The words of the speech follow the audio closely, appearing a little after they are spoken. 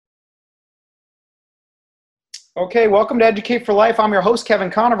Okay, welcome to Educate for Life. I'm your host, Kevin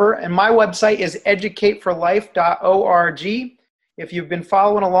Conover, and my website is educateforlife.org. If you've been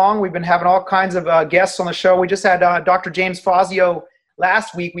following along, we've been having all kinds of guests on the show. We just had Dr. James Fazio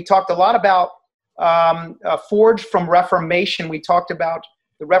last week. We talked a lot about Forged from Reformation. We talked about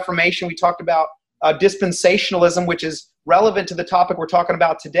the Reformation. We talked about dispensationalism, which is relevant to the topic we're talking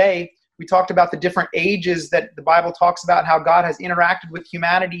about today. We talked about the different ages that the Bible talks about, how God has interacted with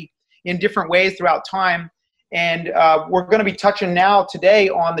humanity in different ways throughout time. And we're going to be touching now today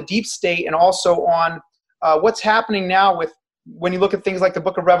on the deep state and also on what's happening now with, when you look at things like the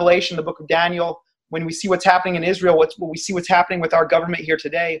book of Revelation, the book of Daniel, when we see what's happening in Israel, when we see what's happening with our government here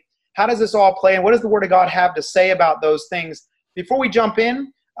today. How does this all play, and what does the Word of God have to say about those things? Before we jump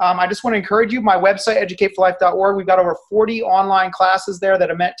in, I just want to encourage you, my website, educateforlife.org, we've got over 40 online classes there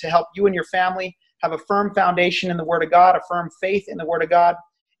that are meant to help you and your family have a firm foundation in the Word of God, a firm faith in the Word of God,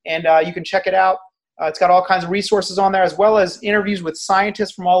 and you can check it out. It's got all kinds of resources on there, as well as interviews with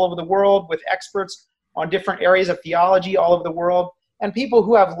scientists from all over the world, with experts on different areas of theology all over the world, and people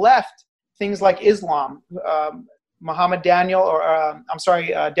who have left things like Islam. Daniel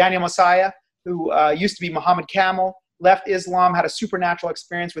Messiah, who used to be Muhammad Camel, left Islam, had a supernatural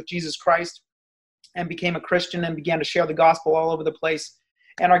experience with Jesus Christ, and became a Christian and began to share the gospel all over the place.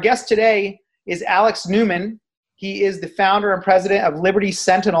 And our guest today is Alex Newman. He is the founder and president of Liberty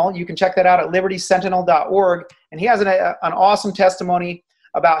Sentinel. You can check that out at libertysentinel.org. And he has an awesome testimony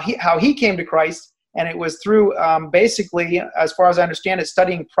about how he came to Christ. And it was through basically, as far as I understand it,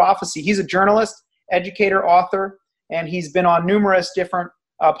 studying prophecy. He's a journalist, educator, author, and he's been on numerous different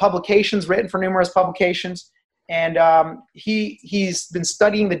publications, written for numerous publications. And he's been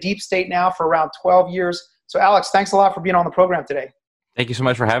studying the deep state now for around 12 years. So Alex, thanks a lot for being on the program today. Thank you so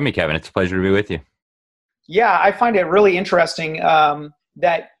much for having me, Kevin. It's a pleasure to be with you. Yeah, I find it really interesting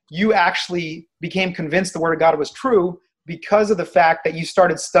that you actually became convinced the Word of God was true because of the fact that you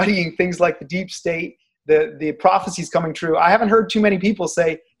started studying things like the deep state, the prophecies coming true. I haven't heard too many people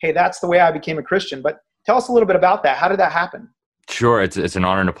say, hey, that's the way I became a Christian. But tell us a little bit about that. How did that happen? Sure. It's an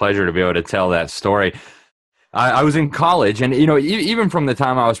honor and a pleasure to be able to tell that story. I was in college, and even from the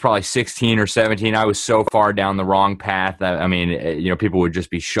time I was probably 16 or 17, I was so far down the wrong path. I mean, people would just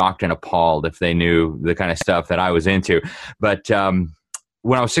be shocked and appalled if they knew the kind of stuff that I was into. But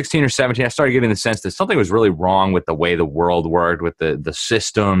when I was 16 or 17, I started getting the sense that something was really wrong with the way the world worked, with the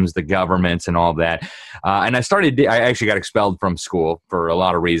systems, the governments, and all of that. And I actually got expelled from school for a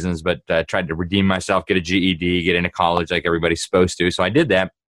lot of reasons, but tried to redeem myself, get a GED, get into college like everybody's supposed to. So I did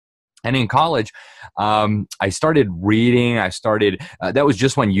that. And in college, I started reading. That was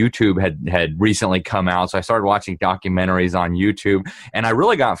just when YouTube had recently come out. So I started watching documentaries on YouTube, and I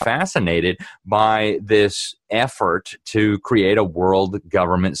really got fascinated by this effort to create a world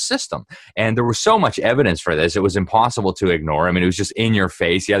government system. And there was so much evidence for this, it was impossible to ignore. I mean, it was just in your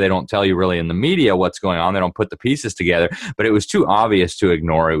face. Yeah, they don't tell you really in the media what's going on. They don't put the pieces together, but it was too obvious to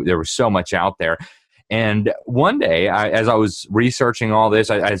ignore. There was so much out there. And one day, as I was researching all this,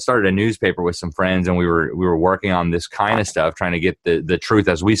 I had started a newspaper with some friends, and we were working on this kind of stuff, trying to get the truth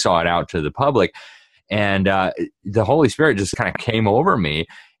as we saw it out to the public. And the Holy Spirit just kind of came over me,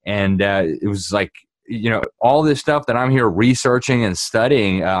 and it was like, all this stuff that I'm here researching and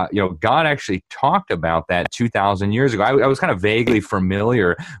studying, God actually talked about that 2,000 years ago. I was kind of vaguely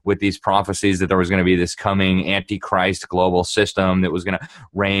familiar with these prophecies that there was going to be this coming Antichrist global system that was going to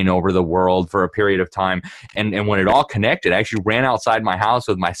reign over the world for a period of time. And when it all connected, I actually ran outside my house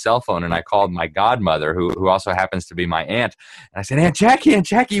with my cell phone, and I called my godmother, who also happens to be my aunt. And I said, Aunt Jackie,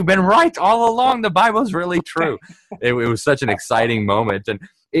 you've been right all along. The Bible's really true. It was such an exciting moment. And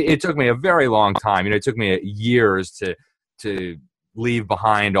it took me a very long time. It took me years to leave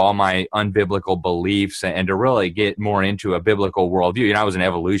behind all my unbiblical beliefs and to really get more into a biblical worldview. I was an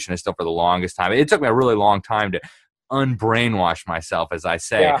evolutionist for the longest time. It took me a really long time to unbrainwash myself, as I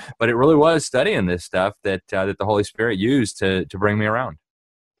say. Yeah. But it really was studying this stuff that the Holy Spirit used to bring me around.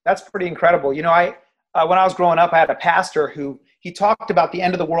 That's pretty incredible. When I was growing up, I had a pastor who he talked about the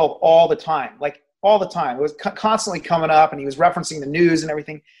end of the world all the time, like all the time. It was constantly coming up, and he was referencing the news and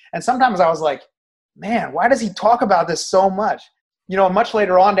everything. And sometimes I was like, man, why does he talk about this so much? Much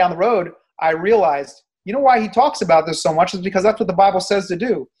later on down the road, I realized, why he talks about this so much is because that's what the Bible says to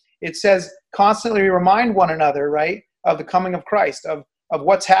do. It says constantly remind one another, right, of the coming of Christ, of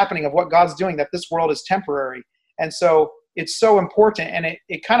what's happening, of what God's doing, that this world is temporary. And so it's so important, and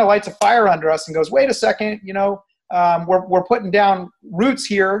it kind of lights a fire under us and goes, wait a second, we're putting down roots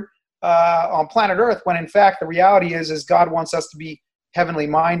here on planet Earth, when in fact the reality is God wants us to be heavenly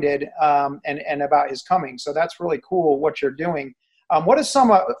minded and about his coming. So that's really cool what you're doing. What is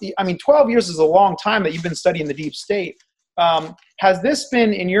some, 12 years is a long time that you've been studying the deep state. Has this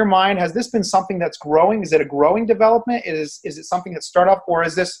been, in your mind, has this been something that's growing? Is it a growing development? Is it something that started off, or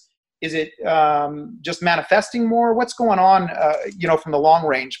is it just manifesting more? What's going on, from the long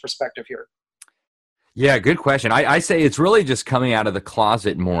range perspective here? Yeah, good question. I say it's really just coming out of the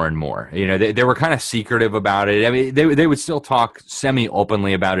closet more and more. They were kind of secretive about it. I mean, they would still talk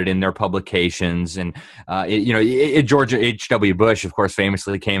semi-openly about it in their publications. And, George H.W. Bush, of course,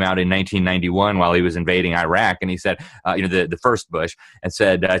 famously came out in 1991 while he was invading Iraq. And he said, the first Bush, and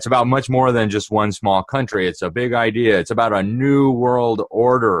said, it's about much more than just one small country. It's a big idea. It's about a new world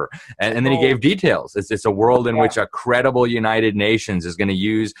order. And then he gave details. It's a world in which a credible United Nations is going to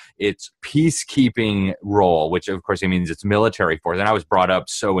use its peacekeeping role, which of course he means it's military force. And I was brought up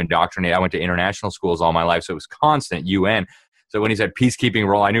so indoctrinated. I went to international schools all my life, so it was constant UN. So when he said peacekeeping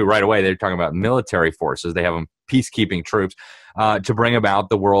role, I knew right away they were talking about military forces. They have them peacekeeping troops to bring about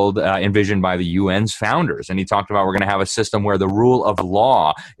the world envisioned by the UN's founders. And he talked about we're going to have a system where the rule of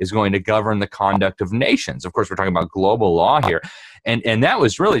law is going to govern the conduct of nations. Of course, we're talking about global law here. And that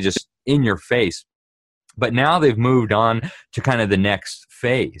was really just in your face. But now they've moved on to kind of the next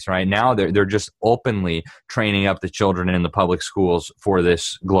phase, right? Now they're just openly training up the children in the public schools for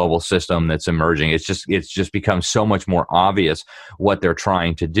this global system that's emerging. It's just become so much more obvious what they're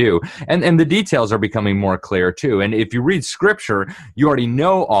trying to do. And the details are becoming more clear too. And if you read scripture, you already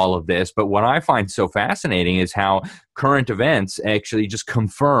know all of this. But what I find so fascinating is how current events actually just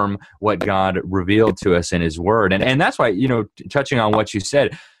confirm what God revealed to us in his word. And that's why, touching on what you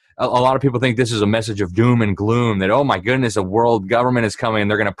said, a lot of people think this is a message of doom and gloom, that, oh my goodness, a world government is coming and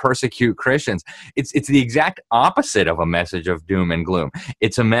they're going to persecute Christians. It's the exact opposite of a message of doom and gloom.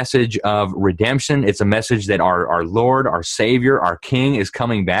 It's a message of redemption. It's a message that our Lord, our Savior, our King is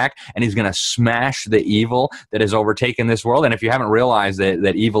coming back, and he's going to smash the evil that has overtaken this world. And if you haven't realized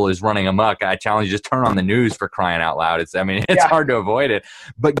that evil is running amok, I challenge you, just turn on the news, for crying out loud. It's hard to avoid it.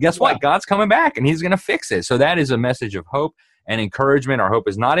 But guess what? God's coming back and he's going to fix it. So that is a message of hope and encouragement. Our hope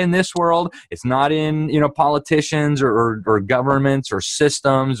is not in this world. It's not in, politicians or governments or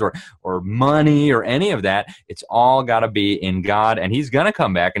systems or money or any of that. It's all got to be in God, and he's going to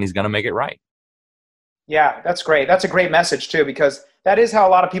come back and he's going to make it right. Yeah, that's great. That's a great message too, because that is how a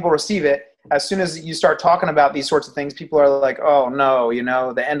lot of people receive it. As soon as you start talking about these sorts of things, people are like, oh no,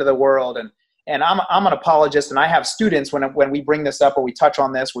 the end of the world. And I'm an apologist, and I have students when we bring this up or we touch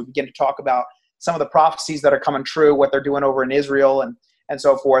on this, we begin to talk about some of the prophecies that are coming true, what they're doing over in Israel and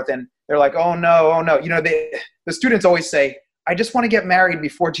so forth. And they're like, oh no. The students always say, I just want to get married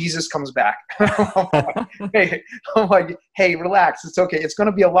before Jesus comes back. I'm like, hey, relax. It's okay. It's going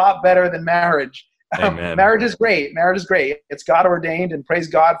to be a lot better than marriage. Marriage is great. It's God ordained, and praise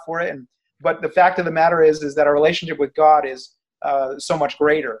God for it. But the fact of the matter is that our relationship with God is so much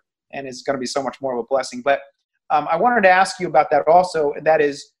greater, and is going to be so much more of a blessing. But I wanted to ask you about that also. And that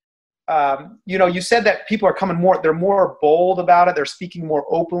is, you said that people are they're more bold about it. They're speaking more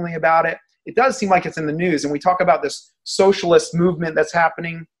openly about it. It does seem like it's in the news. And we talk about this socialist movement that's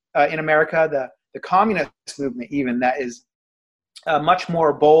happening in America, the communist movement even, that is much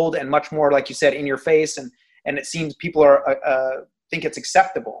more bold and much more, like you said, in your face. And it seems people think it's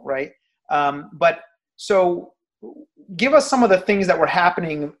acceptable, right? But so give us some of the things that were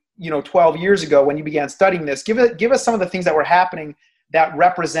happening, 12 years ago when you began studying this. Give us some of the things that were happening that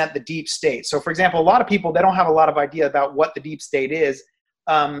represent the deep state. So for example, a lot of people, they don't have a lot of idea about what the deep state is.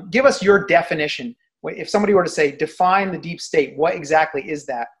 Give us your definition. If somebody were to say, define the deep state, what exactly is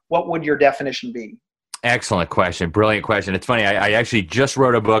that? What would your definition be? Excellent question. Brilliant question. It's funny. I actually just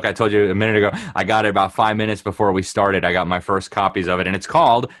wrote a book. I told you a minute ago. I got it about 5 minutes before we started. I got my first copies of it, and it's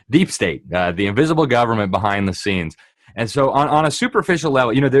called Deep State, the Invisible Government Behind the Scenes. And so on a superficial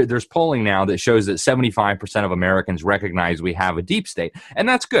level, there's polling now that shows that 75% of Americans recognize we have a deep state. And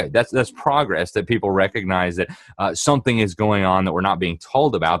that's good. That's progress, that people recognize that something is going on that we're not being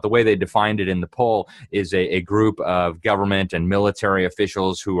told about. The way they defined it in the poll is a group of government and military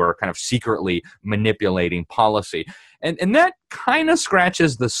officials who are kind of secretly manipulating policy. And that kind of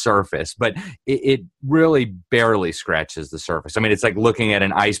scratches the surface, but it really barely scratches the surface. I mean, it's like looking at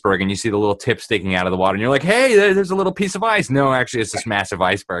an iceberg and you see the little tip sticking out of the water and you're like, hey, there's a little piece of ice. No, actually, it's this massive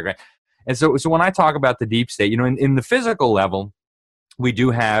iceberg, right? And so when I talk about the deep state, in the physical level, we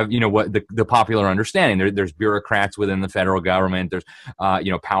do have, what the popular understanding. There's bureaucrats within the federal government. There's,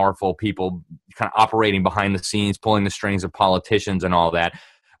 powerful people kind of operating behind the scenes, pulling the strings of politicians and all that.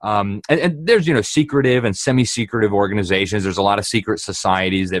 And there's, secretive and semi-secretive organizations. There's a lot of secret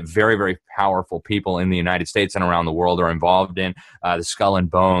societies that very, very powerful people in the United States and around the world are involved in. The Skull and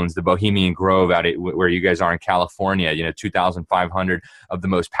Bones, the Bohemian Grove out where you guys are in California, 2,500 of the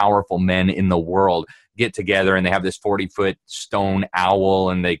most powerful men in the world get together, and they have this 40-foot stone owl,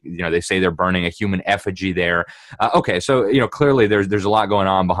 and they say they're burning a human effigy there. Okay, so clearly there's a lot going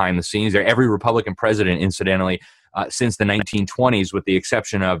on behind the scenes there. Every Republican president, incidentally, since the 1920s, with the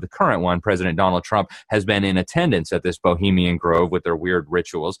exception of the current one, President Donald Trump, has been in attendance at this Bohemian Grove with their weird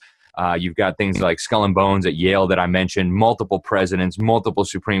rituals. You've got things like Skull and Bones at Yale that I mentioned, multiple presidents, multiple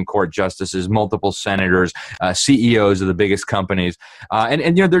Supreme Court justices, multiple senators, CEOs of the biggest companies.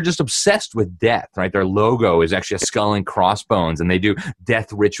 And they're just obsessed with death, right? Their logo is actually a skull and crossbones, and they do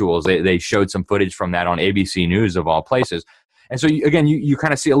death rituals. They showed some footage from that on ABC News, of all places. And so, again, you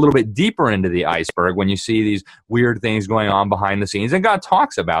kind of see a little bit deeper into the iceberg when you see these weird things going on behind the scenes. And God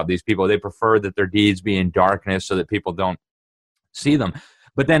talks about these people. They prefer that their deeds be in darkness so that people don't see them.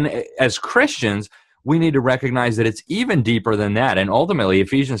 But then as Christians, we need to recognize that it's even deeper than that. And ultimately,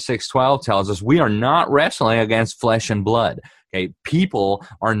 Ephesians 6:12 tells us we are not wrestling against flesh and blood. Okay, people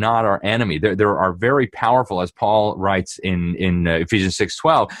are not our enemy. There are very powerful, as Paul writes in Ephesians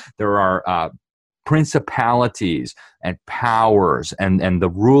 6:12, there are principalities and powers and the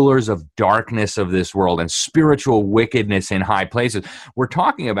rulers of darkness of this world and spiritual wickedness in high places. We're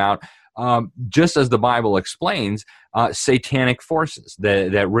talking about, just as the Bible explains, satanic forces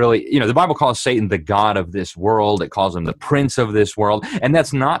that really, the Bible calls Satan the god of this world. It calls him the prince of this world. And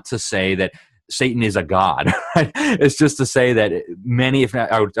that's not to say that Satan is a god, right? It's just to say that many, if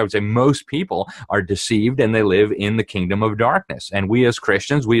not, I would say most people are deceived and they live in the kingdom of darkness. And we as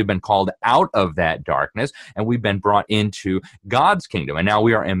Christians, we have been called out of that darkness and we've been brought into God's kingdom. And now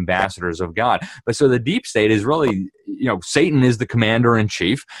we are ambassadors of God. But so the deep state is really, Satan is the commander in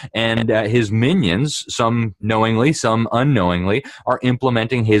chief, and his minions, some knowingly, some unknowingly, are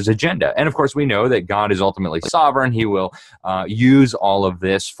implementing his agenda. And of course, we know that God is ultimately sovereign. He will use all of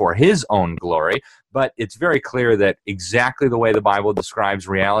this for his own glory. But it's very clear that exactly the way the Bible describes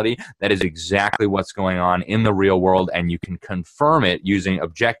reality, that is exactly what's going on in the real world, and you can confirm it using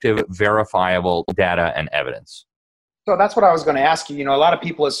objective, verifiable data and evidence. So that's what I was going to ask you. A lot of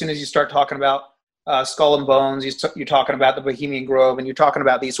people, as soon as you start talking about Skull and Bones, you're talking about the Bohemian Grove, and you're talking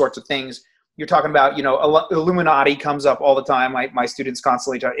about these sorts of things. You're talking about, Illuminati comes up all the time. My students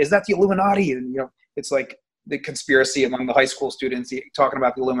constantly talk, is that the Illuminati? And, it's like the conspiracy among the high school students talking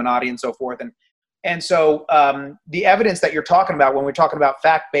about the Illuminati and so forth. And so the evidence that you're talking about, when we're talking about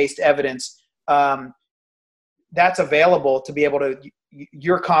fact-based evidence, that's available to be able to,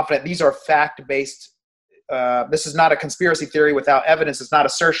 you're confident these are fact-based. This is not a conspiracy theory without evidence. It's not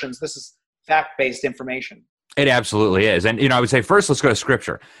assertions. This is fact-based information. It absolutely is. And, I would say first, let's go to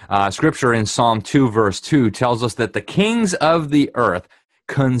Scripture. Scripture in Psalm 2, verse 2 tells us that the kings of the earth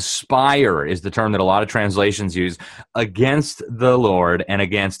conspire, is the term that a lot of translations use, against the Lord and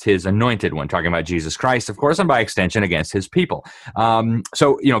against his anointed one, talking about Jesus Christ, of course, and by extension against his people.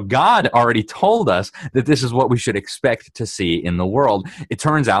 So, God already told us that this is what we should expect to see in the world. It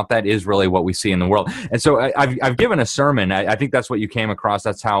turns out that is really what we see in the world. And so I've given a sermon. I think that's what you came across.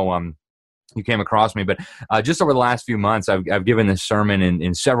 That's how you came across me. But just over the last few months, I've given this sermon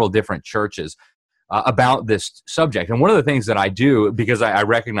in several different churches about this subject. And one of the things that I do, because I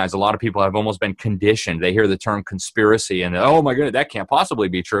recognize a lot of people have almost been conditioned. They hear the term conspiracy and, oh my goodness, that can't possibly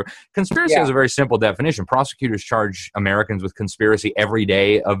be true. Conspiracy has a very simple definition. Prosecutors charge Americans with conspiracy every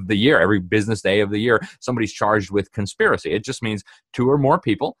day of the year, every business day of the year. Somebody's charged with conspiracy. It just means two or more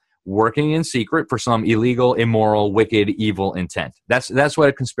people working in secret for some illegal, immoral, wicked, evil intent. That's what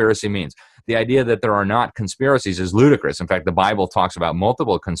a conspiracy means. The idea that there are not conspiracies is ludicrous. In fact, the Bible talks about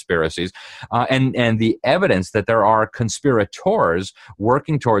multiple conspiracies, and the evidence that there are conspirators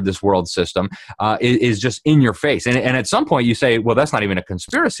working toward this world system is just in your face. And at some point you say, well, that's not even a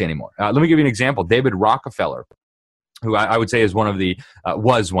conspiracy anymore. Let me give you an example. David Rockefeller, who I would say is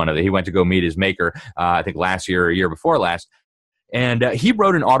was one of the, he went to go meet his maker, I think last year or year before last. And he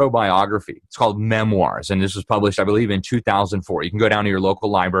wrote an autobiography. It's called Memoirs, and this was published, I believe, in 2004. You can go down to your local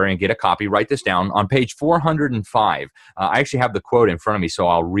library and get a copy. Write this down. On page 405, I actually have the quote in front of me, so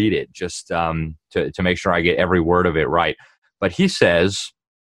I'll read it just to make sure I get every word of it right. But he says,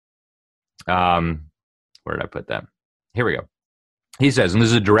 where did I put that? Here we go. He says, and this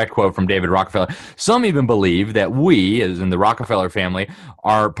is a direct quote from David Rockefeller, some even believe that we, as in the Rockefeller family,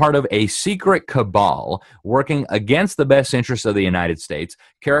 are part of a secret cabal working against the best interests of the United States,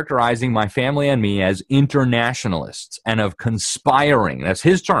 characterizing my family and me as internationalists and of conspiring, that's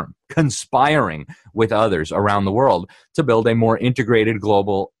his term, conspiring with others around the world to build a more integrated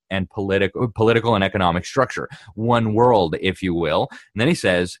global and political and economic structure. One world, if you will. And then he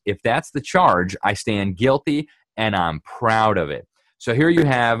says, if that's the charge, I stand guilty and I'm proud of it. So here you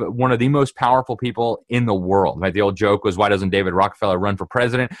have one of the most powerful people in the world. Right? The old joke was, why doesn't David Rockefeller run for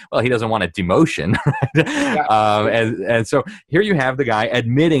president? Well, he doesn't want a demotion. Right? Yeah. And so here you have the guy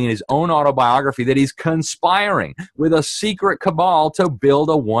admitting in his own autobiography that he's conspiring with a secret cabal to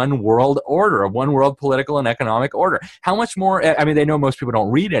build a one world order, a one world political and economic order. How much more? I mean, they know most people don't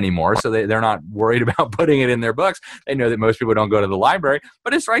read anymore, so they're not worried about putting it in their books. They know that most people don't go to the library,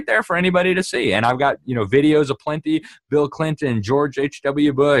 but it's right there for anybody to see. And I've got, videos aplenty, Bill Clinton, George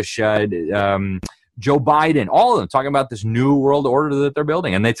H.W. Bush, Joe Biden, all of them talking about this new world order that they're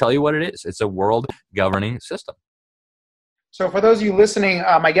building. And they tell you what it is. It's a world governing system. So for those of you listening,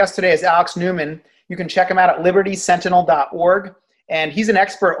 my guest today is Alex Newman. You can check him out at libertysentinel.org. And he's an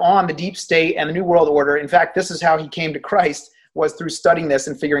expert on the deep state and the new world order. In fact, this is how he came to Christ, was through studying this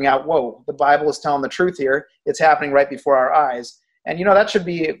and figuring out, whoa, the Bible is telling the truth here. It's happening right before our eyes. And, that should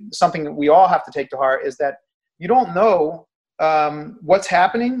be something that we all have to take to heart, is that you don't know what's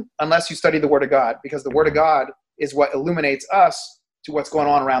happening unless you study the Word of God, because the Word of God is what illuminates us to what's going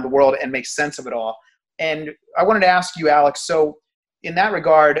on around the world and makes sense of it all. And I wanted to ask you, Alex, so in that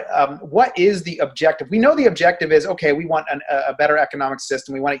regard, what is the objective? We know the objective is, okay, we want a better economic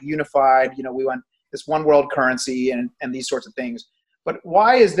system. We want it unified. We want this one world currency and these sorts of things. But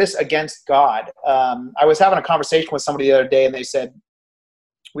why is this against God? I was having a conversation with somebody the other day, and they said,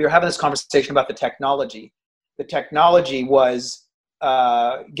 we were having this conversation about the technology. The technology was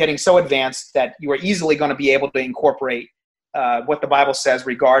getting so advanced that you were easily going to be able to incorporate what the Bible says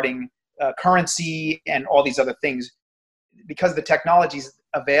regarding currency and all these other things, because the technology is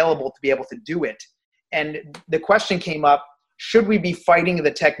available to be able to do it. And the question came up, should we be fighting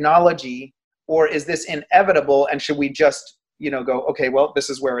the technology, or is this inevitable, and should we just go, okay, well, this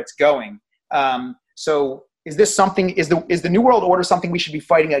is where it's going? So is this something, is the New World Order something we should be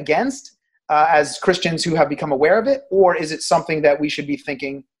fighting against as Christians who have become aware of it, or is it something that we should be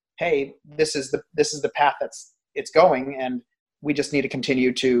thinking, hey, this is the path it's going, and we just need to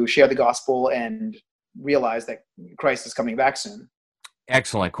continue to share the gospel and realize that Christ is coming back soon?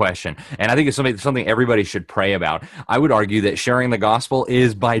 Excellent question. And I think it's something everybody should pray about. I would argue that sharing the gospel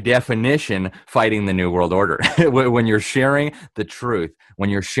is by definition fighting the New World Order. When you're sharing the truth, when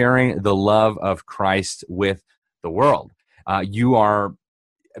you're sharing the love of Christ with the world, you are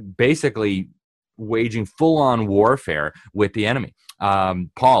basically waging full-on warfare with the enemy.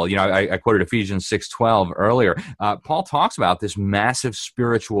 Paul, I quoted Ephesians 6:12 earlier. Paul talks about this massive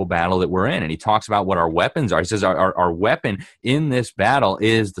spiritual battle that we're in, and he talks about what our weapons are. He says our weapon in this battle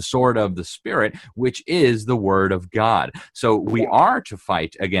is the sword of the Spirit, which is the Word of God. So we are to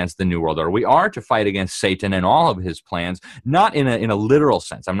fight against the New World Order. We are to fight against Satan and all of his plans, not in a literal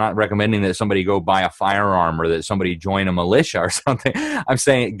sense. I'm not recommending that somebody go buy a firearm or that somebody join a militia or something. I'm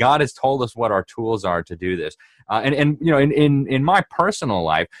saying God has told us what our tools are to do this. In my personal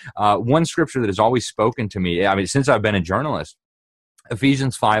life, one scripture that has always spoken to me, since I've been a journalist,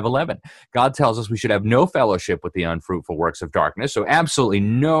 Ephesians 5:11. God tells us we should have no fellowship with the unfruitful works of darkness. So absolutely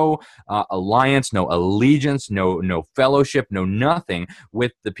no alliance, no allegiance, no fellowship, no nothing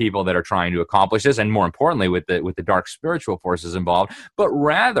with the people that are trying to accomplish this, and more importantly, with the dark spiritual forces involved. But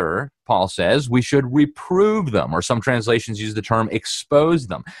rather, Paul says, we should reprove them, or some translations use the term expose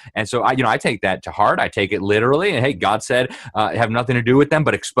them. And so I take that to heart. I take it literally. And hey, God said, have nothing to do with them,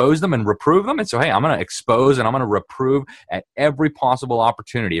 but expose them and reprove them. And so, hey, I'm going to expose and I'm going to reprove at every possible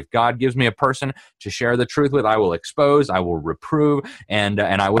opportunity. If God gives me a person to share the truth with, I will expose, I will reprove, and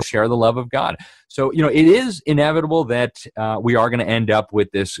I will share the love of God. So, it is inevitable that we are going to end up with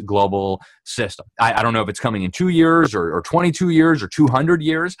this global system. I don't know if it's coming in 2 years or 22 years or 200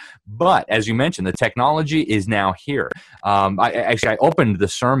 years, but as you mentioned, the technology is now here. I opened the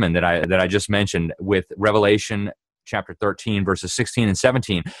sermon that I just mentioned with Revelation chapter 13, verses 16 and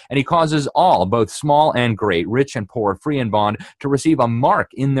 17. And he causes all, both small and great, rich and poor, free and bond, to receive a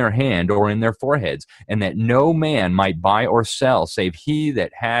mark in their hand or in their foreheads, and that no man might buy or sell save he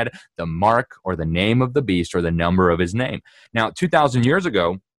that had the mark or the name of the beast or the number of his name. Now, 2,000 years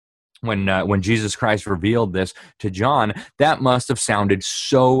ago, when Jesus Christ revealed this to John, that must have sounded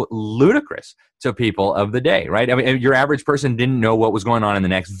so ludicrous to people of the day, right? Your average person didn't know what was going on in the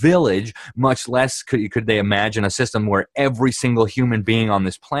next village, much less could they imagine a system where every single human being on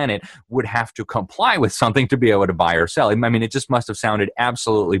this planet would have to comply with something to be able to buy or sell. It just must have sounded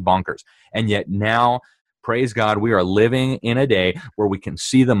absolutely bonkers. And yet now Praise God, we are living in a day where we can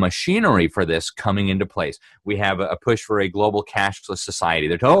see the machinery for this coming into place. We have a push for a global cashless society.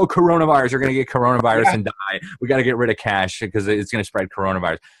 They're told, oh, coronavirus, you're going to get coronavirus and die. We got to get rid of cash because it's going to spread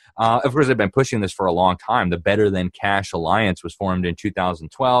coronavirus. Of course, I've been pushing this for a long time. The Better Than Cash Alliance was formed in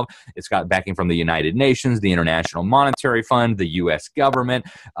 2012. It's got backing from the United Nations, the International Monetary Fund, the U.S. government,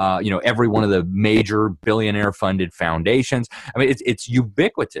 every one of the major billionaire-funded foundations. I mean, it's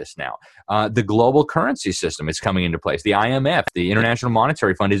ubiquitous now. The global currency system is coming into place. The IMF, the International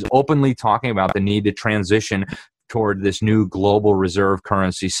Monetary Fund, is openly talking about the need to transition toward this new global reserve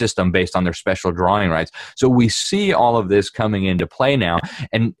currency system based on their special drawing rights. So we see all of this coming into play now.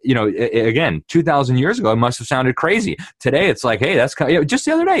 And, again, 2,000 years ago, it must have sounded crazy. Today, it's like, hey, that's just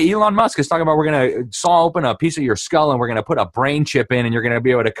the other day, Elon Musk is talking about we're going to saw open a piece of your skull and we're going to put a brain chip in and you're going to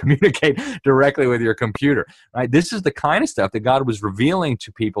be able to communicate directly with your computer, right? This is the kind of stuff that God was revealing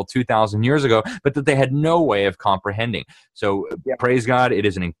to people 2,000 years ago, but that they had no way of comprehending. So praise God, it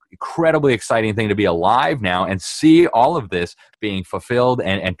is an incredibly exciting thing to be alive now and see all of this being fulfilled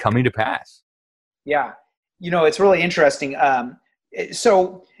and coming to pass. Yeah. It's really interesting.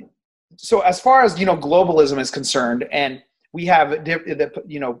 So as far as, globalism is concerned, and we have,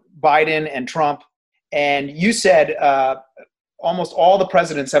 Biden and Trump, and you said almost all the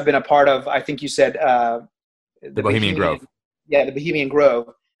presidents have been a part of, I think you said the Bohemian Grove. Yeah, the Bohemian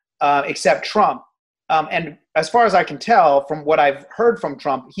Grove, except Trump. And as far as I can tell from what I've heard from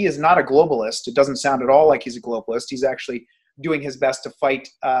Trump, he is not a globalist. It doesn't sound at all like he's a globalist. He's actually doing his best to fight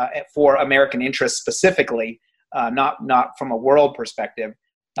for American interests specifically, not from a world perspective.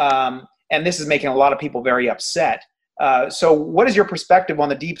 And this is making a lot of people very upset. So what is your perspective on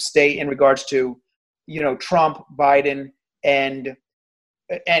the deep state in regards to, Trump, Biden, and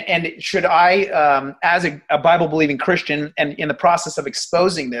should I, as a Bible-believing Christian and in the process of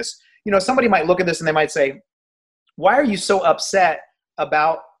exposing this, somebody might look at this and they might say, why are you so upset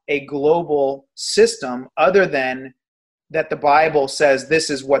about a global system other than that the Bible says this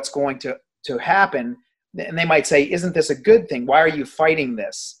is what's going to happen? And they might say, isn't this a good thing? Why are you fighting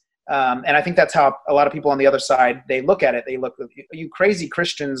this? And I think that's how a lot of people on the other side, they look at it. They look, you crazy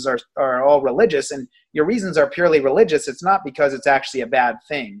Christians are all religious and your reasons are purely religious. It's not because it's actually a bad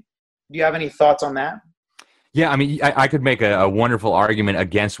thing. Do you have any thoughts on that? Yeah, I mean, I could make a wonderful argument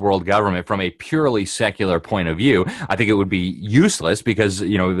against world government from a purely secular point of view. I think it would be useless because,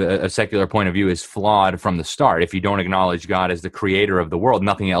 a secular point of view is flawed from the start. If you don't acknowledge God as the creator of the world,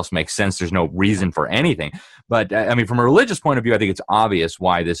 nothing else makes sense. There's no reason for anything. But, I mean, from a religious point of view, I think it's obvious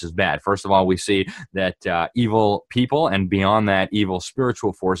why this is bad. First of all, we see that evil people and beyond that, evil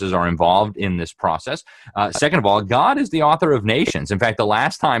spiritual forces are involved in this process. Second of all, God is the author of nations. In fact, the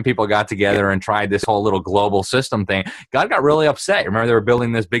last time people got together and tried this whole little global system thing, God got really upset. Remember, they were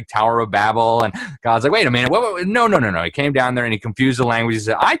building this big Tower of Babel, and God's like, wait a minute, no. He came down there and he confused the language. He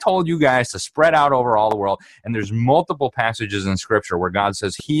said, I told you guys to spread out over all the world. And there's multiple passages in Scripture where God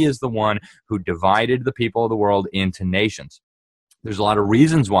says he is the one who divided the people of the world into nations. There's a lot of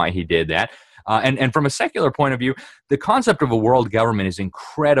reasons why he did that. And from a secular point of view, the concept of a world government is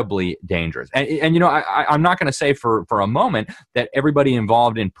incredibly dangerous. And I'm not going to say for a moment that everybody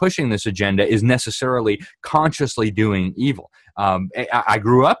involved in pushing this agenda is necessarily consciously doing evil. I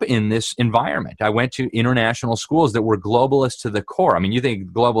grew up in this environment. I went to international schools that were globalist to the core. I mean, you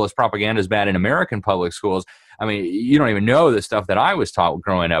think globalist propaganda is bad in American public schools. I mean, you don't even know the stuff that I was taught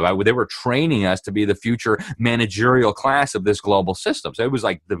growing up. They were training us to be the future managerial class of this global system. So it was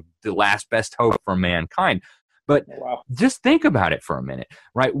like the last best hope for mankind. But just think about it for a minute,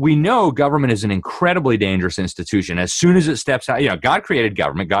 right? We know government is an incredibly dangerous institution. As soon as it steps out, God created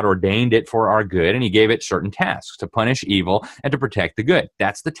government, God ordained it for our good, and he gave it certain tasks to punish evil and to protect the good.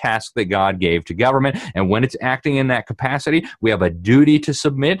 That's the task that God gave to government. And when it's acting in that capacity, we have a duty to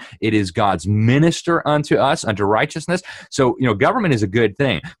submit. It is God's minister unto us, unto righteousness. So, government is a good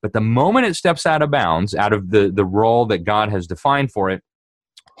thing. But the moment it steps out of bounds, out of the role that God has defined for it,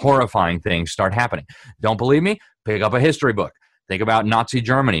 horrifying things start happening. Don't believe me? Pick up a history book. Think about Nazi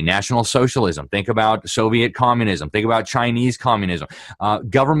Germany, National Socialism. Think about Soviet communism. Think about Chinese communism.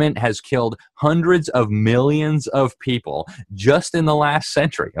 Government has killed hundreds of millions of people just in the last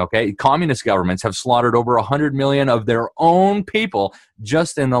century, okay? Communist governments have slaughtered over 100 million of their own people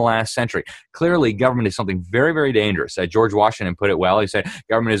just in the last century. Clearly, government is something very, very dangerous. George Washington put it well. He said,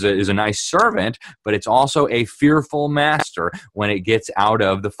 government is a nice servant, but it's also a fearful master when it gets out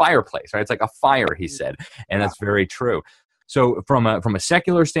of the fireplace, right? It's like a fire, he said, and that's very true. So from a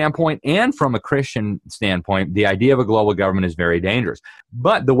secular standpoint and from a Christian standpoint, the idea of a global government is very dangerous.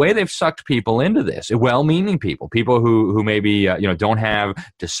 But the way they've sucked people into this, well-meaning people who maybe don't have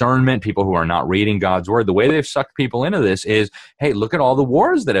discernment, people who are not reading God's word, the way they've sucked people into this is, hey, look at all the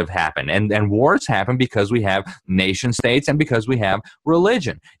wars that have happened. And wars happen because we have nation states and because we have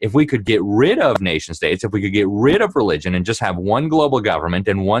religion. If we could get rid of nation states, if we could get rid of religion and just have one global government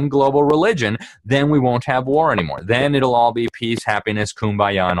and one global religion, then we won't have war anymore. Then it'll all be peace, happiness,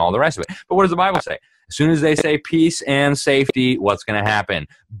 kumbaya, and all the rest of it. But what does the Bible say? As soon as they say peace and safety, what's going to happen?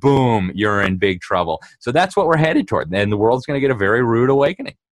 Boom, you're in big trouble. So that's what we're headed toward. And the world's going to get a very rude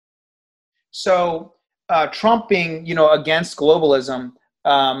awakening. So Trump being, against globalism,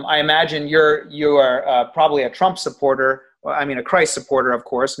 I imagine you are probably a Trump supporter. I mean, a Christ supporter, of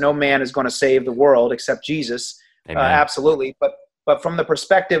course. No man is going to save the world except Jesus. Absolutely. But from the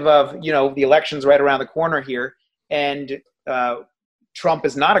perspective of, the election's right around the corner here, and Trump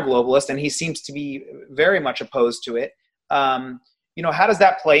is not a globalist, and he seems to be very much opposed to it. How does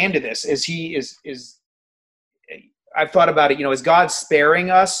that play into this? I've thought about it. Is God sparing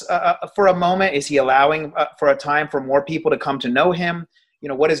us for a moment? Is he allowing for a time for more people to come to know him?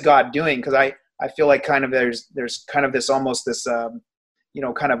 What is God doing? Because I feel like kind of there's kind of this almost this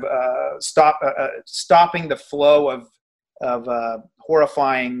stopping the flow of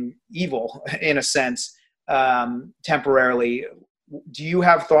horrifying evil in a sense temporarily. Do you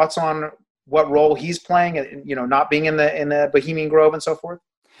have thoughts on what role he's playing? Not being in the Bohemian Grove and so forth.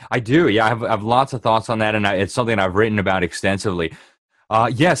 I do. Yeah, I have lots of thoughts on that, and it's something I've written about extensively.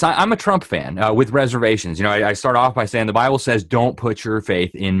 Yes, I'm a Trump fan with reservations. I start off by saying the Bible says don't put your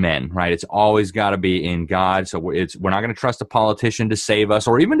faith in men, right? It's always got to be in God. So we're not going to trust a politician to save us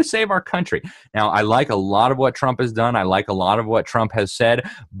or even to save our country. Now, I like a lot of what Trump has done. I like a lot of what Trump has said,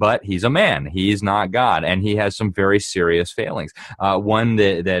 but he's a man. He's not God, and he has some very serious failings. One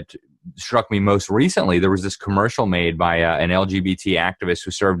that struck me most recently, there was this commercial made by an LGBT activist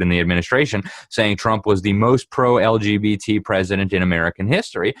who served in the administration saying Trump was the most pro-LGBT president in American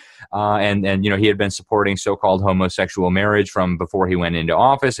history. And he had been supporting so-called homosexual marriage from before he went into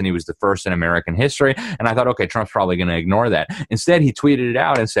office, and he was the first in American history. And I thought, okay, Trump's probably going to ignore that. Instead, he tweeted it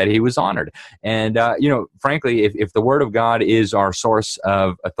out and said he was honored. And, frankly, if the word of God is our source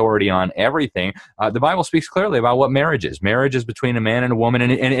of authority on everything, the Bible speaks clearly about what marriage is. Marriage is between a man and a woman,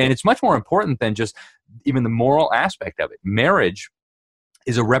 and it's much more important than just even the moral aspect of it. Marriage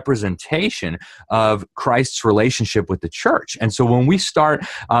is a representation of Christ's relationship with the church. And so when we start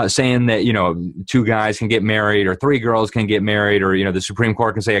saying that, two guys can get married or three girls can get married, or, the Supreme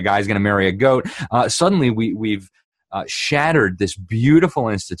Court can say a guy's going to marry a goat, suddenly we've shattered this beautiful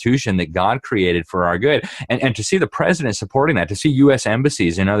institution that God created for our good. And to see the president supporting that, to see U.S.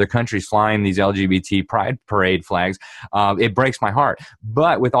 embassies in other countries flying these LGBT pride parade flags, it breaks my heart.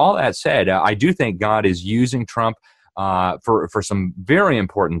 But with all that said, I do think God is using Trump for some very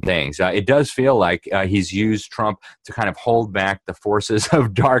important things. It does feel like he's used Trump to kind of hold back the forces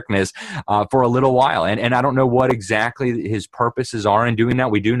of darkness for a little while. And I don't know what exactly his purposes are in doing that.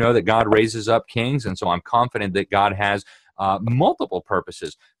 We do know that God raises up kings, and so I'm confident that God has multiple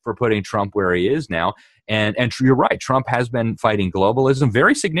purposes for putting Trump where he is now. And you're right, Trump has been fighting globalism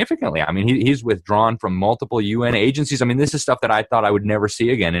very significantly. I mean, he's withdrawn from multiple UN agencies. I mean, this is stuff that I thought I would never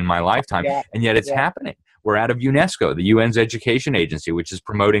see again in my lifetime, and yet it's happening. We're out of UNESCO, the UN's education agency, which is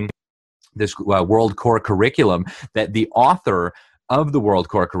promoting this World Core Curriculum that the author of the World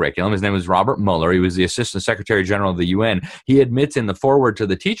Core Curriculum, his name was Robert Mueller. He was the Assistant Secretary General of the UN. He admits in the foreword to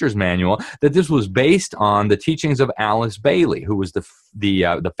the teacher's manual that this was based on the teachings of Alice Bailey, who was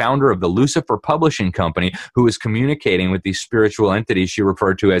the founder of the Lucifer Publishing Company, who was communicating with these spiritual entities she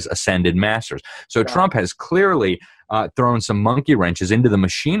referred to as ascended masters. So Trump has clearly thrown some monkey wrenches into the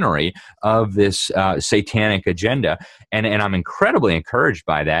machinery of this satanic agenda. And I'm incredibly encouraged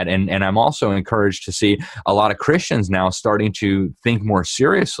by that. And I'm also encouraged to see a lot of Christians now starting to think more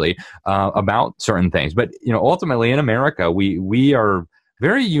seriously about certain things. But, ultimately in America, we are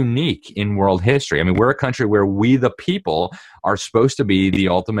very unique in world history. I mean, we're a country where we, the people, are supposed to be the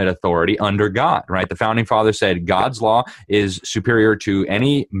ultimate authority under God, right? The Founding Fathers said God's law is superior to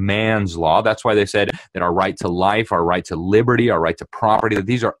any man's law. That's why they said that our right to life, our right to liberty, our right to property, that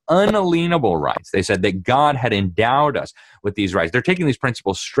these are unalienable rights. They said that God had endowed us with these rights. They're taking these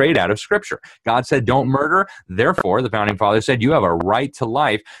principles straight out of Scripture. God said, don't murder. Therefore, the Founding Fathers said, you have a right to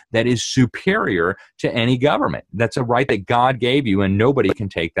life that is superior to any government. That's a right that God gave you, and nobody can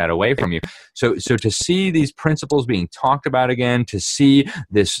take that away from you. So to see these principles being talked about again, to see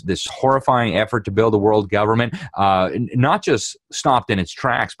this horrifying effort to build a world government, not just stopped in its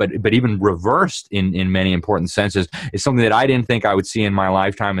tracks, but even reversed in many important senses, is something that I didn't think I would see in my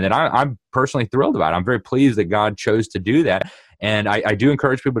lifetime, and that I'm personally thrilled about. I'm very pleased that God chose to do that. And I do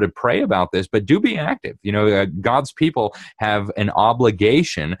encourage people to pray about this, but do be active. God's people have an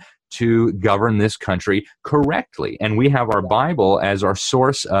obligation to govern this country correctly. And we have our Bible as our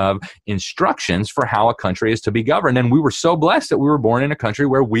source of instructions for how a country is to be governed. And we were so blessed that we were born in a country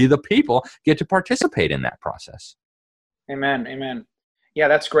where we, the people, get to participate in that process. Amen. Amen. Yeah,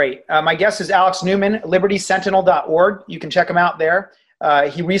 that's great. My guest is Alex Newman, libertysentinel.org. You can check him out there.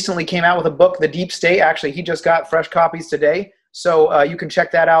 He recently came out with a book, The Deep State. Actually, he just got fresh copies today. So you can check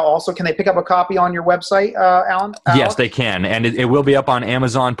that out. Also, can they pick up a copy on your website, Alan? Yes, they can. And it will be up on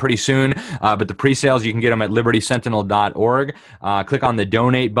Amazon pretty soon. But the pre-sales, you can get them at libertysentinel.org. Click on the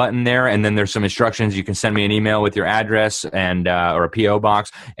donate button there, and then there's some instructions. You can send me an email with your address and or a P.O.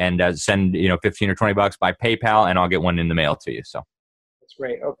 box, and send $15 or $20 by PayPal, and I'll get one in the mail to you. So that's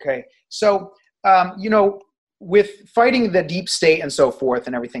great. Okay. So, with fighting the deep state and so forth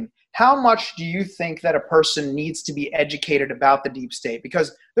and everything, how much do you think that a person needs to be educated about the deep state?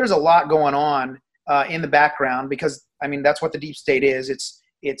 Because there's a lot going on in the background, because, that's what the deep state is.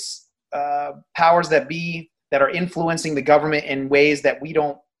 It's powers that be that are influencing the government in ways that we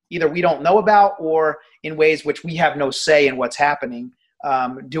don't know about, or in ways which we have no say in what's happening,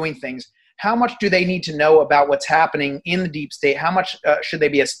 doing things. How much do they need to know about what's happening in the deep state? How much should they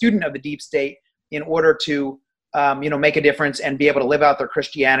be a student of the deep state in order to make a difference and be able to live out their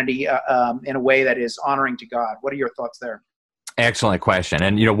Christianity in a way that is honoring to God? What are your thoughts there? Excellent question.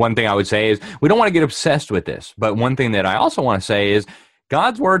 And, one thing I would say is we don't want to get obsessed with this. But one thing that I also want to say is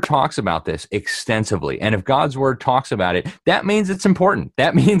God's word talks about this extensively. And if God's word talks about it, that means it's important.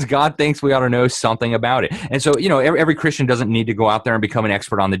 That means God thinks we ought to know something about it. And so, every Christian doesn't need to go out there and become an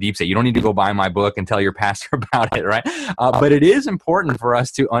expert on the deep state. You don't need to go buy my book and tell your pastor about it, right? But it is important for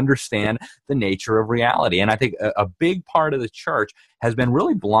us to understand the nature of reality. And I think a big part of the church has been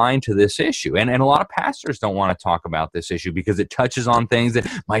really blind to this issue. And a lot of pastors don't want to talk about this issue because it touches on things that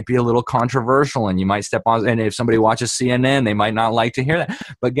might be a little controversial, and you might step on, and if somebody watches CNN, they might not like to hear that.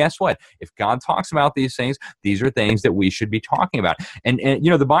 But guess what? If God talks about these things, these are things that we should be talking about. And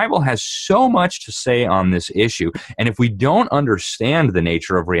the Bible has so much to say on this issue. And if we don't understand the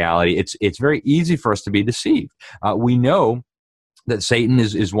nature of reality, it's very easy for us to be deceived. We know that Satan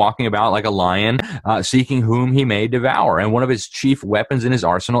is walking about like a lion, seeking whom he may devour. And one of his chief weapons in his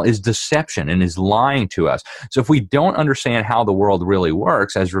arsenal is deception and is lying to us. So if we don't understand how the world really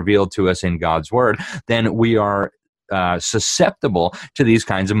works as revealed to us in God's word, then we are susceptible to these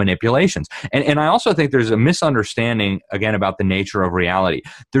kinds of manipulations. And I also think there's a misunderstanding, again, about the nature of reality.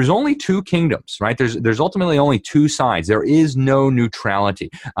 There's only two kingdoms, right? There's ultimately only two sides. There is no neutrality.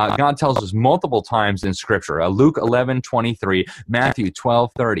 God tells us multiple times in Scripture, Luke 11:23, Matthew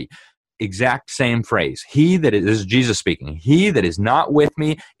 12:30, exact same phrase. This is Jesus speaking, he that is not with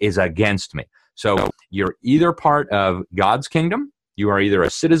me is against me. So you're either part of God's kingdom, you are either a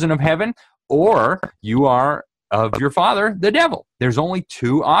citizen of heaven, or you are of your father, the devil. There's only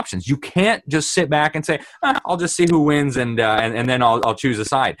two options. You can't just sit back and say, I'll just see who wins and then I'll choose a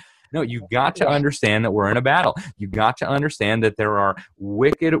side. No, you got to understand that we're in a battle. You got to understand that there are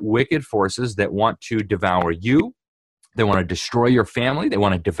wicked forces that want to devour you. They want to destroy your family. They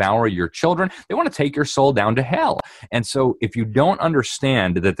want to devour your children. They want to take your soul down to hell. And so if you don't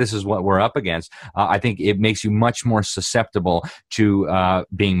understand that this is what we're up against, I think it makes you much more susceptible to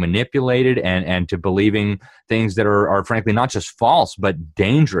being manipulated and to believing things that are frankly not just false, but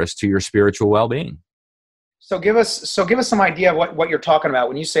dangerous to your spiritual well-being. So give us some idea of what you're talking about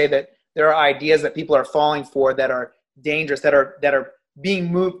when you say that there are ideas that people are falling for that are dangerous, that are being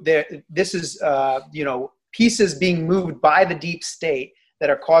moved. This is pieces being moved by the deep state that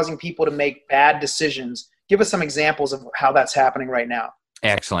are causing people to make bad decisions. Give us some examples of how that's happening right now.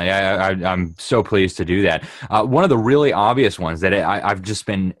 Excellent. I'm so pleased to do that. One of the really obvious ones that I've just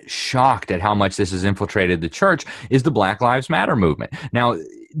been shocked at how much this has infiltrated the church is the Black Lives Matter movement. Now,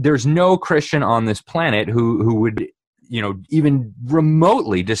 there's no Christian on this planet who would even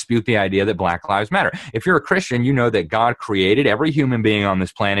remotely dispute the idea that Black Lives Matter. If you're a Christian, you know that God created every human being on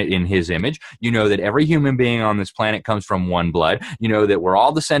this planet in his image. You know that every human being on this planet comes from one blood. You know that we're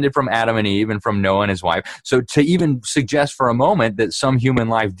all descended from Adam and Eve and from Noah and his wife. So to even suggest for a moment that some human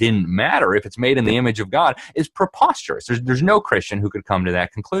life didn't matter if it's made in the image of God is preposterous. There's no Christian who could come to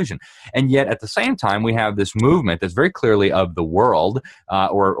that conclusion. And yet at the same time, we have this movement that's very clearly of the world,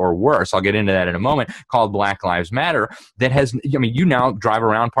 or worse, I'll get into that in a moment, called Black Lives Matter, that has, I mean, you now drive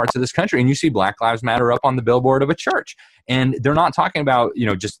around parts of this country and you see Black Lives Matter up on the billboard of a church. And they're not talking about,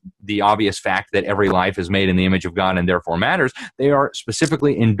 just the obvious fact that every life is made in the image of God and therefore matters. They are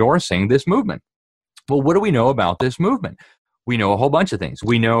specifically endorsing this movement. Well, what do we know about this movement? We know a whole bunch of things.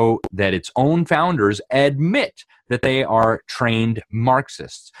 We know that its own founders admit that they are trained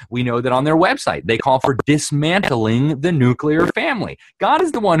Marxists. We know that on their website, they call for dismantling the nuclear family. God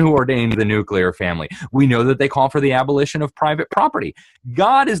is the one who ordained the nuclear family. We know that they call for the abolition of private property.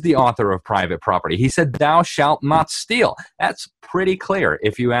 God is the author of private property. He said, "Thou shalt not steal." That's pretty clear,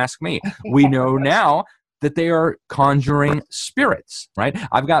 if you ask me. We know now that they are conjuring spirits, right?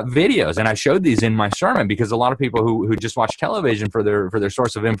 I've got videos, and I showed these in my sermon because a lot of people who just watch television for their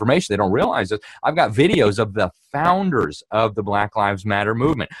source of information, they don't realize this. I've got videos of the founders of the Black Lives Matter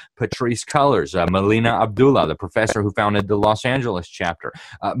movement: Patrisse Cullors, Melina Abdullah, the professor who founded the Los Angeles chapter,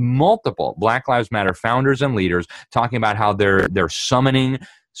 multiple Black Lives Matter founders and leaders talking about how they're summoning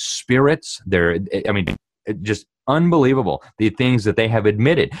spirits. Just unbelievable, the things that they have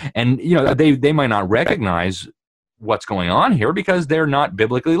admitted. And they might not recognize what's going on here because they're not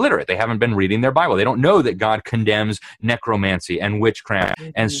biblically literate. They haven't been reading their Bible. They don't know that God condemns necromancy and witchcraft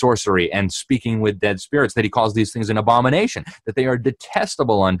and sorcery and speaking with dead spirits, that he calls these things an abomination, that they are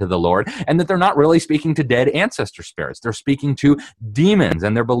detestable unto the Lord, and that they're not really speaking to dead ancestor spirits. They're speaking to demons,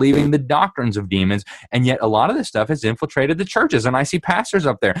 and they're believing the doctrines of demons. And yet a lot of this stuff has infiltrated the churches. And I see pastors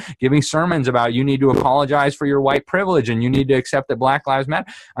up there giving sermons about you need to apologize for your white privilege and you need to accept that Black Lives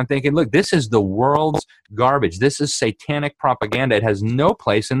Matter. I'm thinking, look, this is the world's garbage. This is satanic propaganda. It has no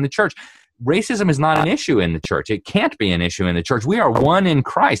place in the church. Racism is not an issue in the church. It can't be an issue in the church. We are one in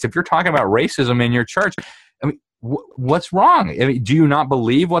Christ. If you're talking about racism in your church, I mean, what's wrong? I mean, do you not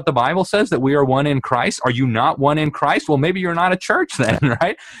believe what the Bible says, that we are one in Christ? Are you not one in Christ? Well, maybe you're not a church then,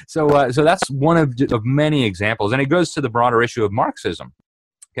 right? So that's one of many examples. And it goes to the broader issue of Marxism.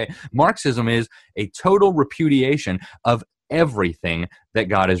 Okay, Marxism is a total repudiation of everything that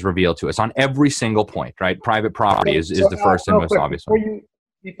God has revealed to us on every single point, right? Private property is the first and most obvious one.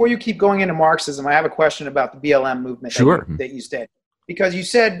 Before you keep going into Marxism, I have a question about the BLM movement that you said. Because you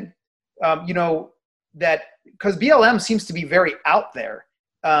said, that because BLM seems to be very out there.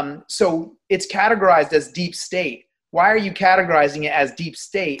 So it's categorized as deep state. Why are you categorizing it as deep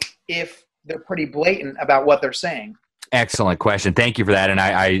state if they're pretty blatant about what they're saying? Excellent question. Thank you for that. And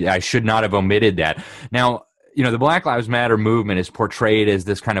I should not have omitted that. Now, the Black Lives Matter movement is portrayed as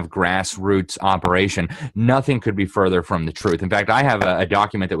this kind of grassroots operation. Nothing could be further from the truth. In fact, I have a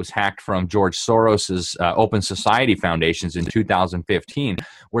document that was hacked from George Soros's Open Society Foundations in 2015,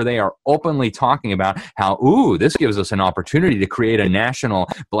 where they are openly talking about how, this gives us an opportunity to create a national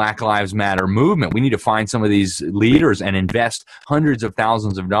Black Lives Matter movement. We need to find some of these leaders and invest hundreds of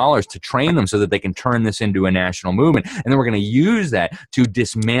thousands of dollars to train them so that they can turn this into a national movement. And then we're going to use that to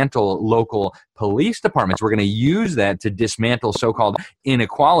dismantle local police departments. We're going to use that to dismantle so-called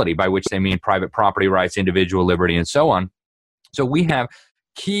inequality, by which they mean private property rights, individual liberty, and so on. So we have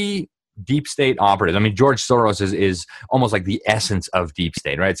key deep state operatives. I mean, George Soros is almost like the essence of deep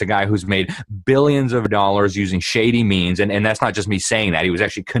state, right? It's a guy who's made billions of dollars using shady means. And that's not just me saying that. He was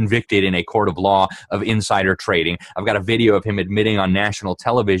actually convicted in a court of law of insider trading. I've got a video of him admitting on national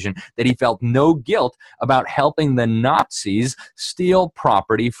television that he felt no guilt about helping the Nazis steal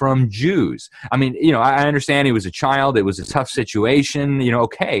property from Jews. I mean, I understand he was a child. It was a tough situation,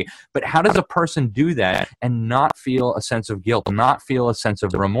 okay. But how does a person do that and not feel a sense of guilt, not feel a sense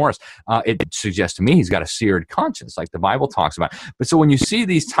of remorse? It suggests to me he's got a seared conscience, like the Bible talks about. But so when you see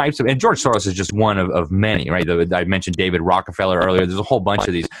these types of, and George Soros is just one of many, right? I mentioned David Rockefeller earlier. There's a whole bunch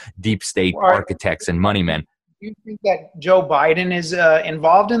of these deep state architects and money men. Do you think that Joe Biden is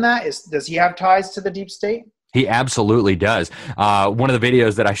involved in that? Does he have ties to the deep state? He absolutely does. One of the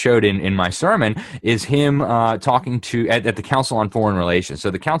videos that I showed in my sermon is him talking at the Council on Foreign Relations. So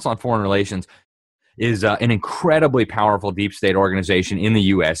the Council on Foreign Relations is an incredibly powerful deep state organization in the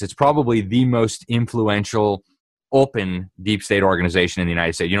U.S. It's probably the most influential open deep state organization in the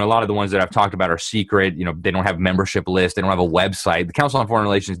United States. A lot of the ones that I've talked about are secret. They don't have membership lists. They don't have a website. The Council on Foreign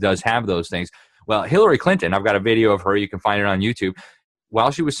Relations does have those things. Well, Hillary Clinton, I've got a video of her. You can find it on YouTube.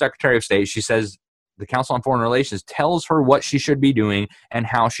 While she was Secretary of State, she says the Council on Foreign Relations tells her what she should be doing and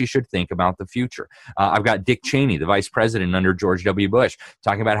how she should think about the future. I've got Dick Cheney, the vice president under George W. Bush,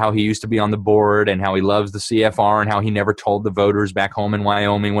 talking about how he used to be on the board and how he loves the CFR and how he never told the voters back home in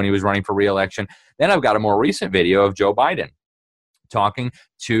Wyoming when he was running for re-election. Then I've got a more recent video of Joe Biden talking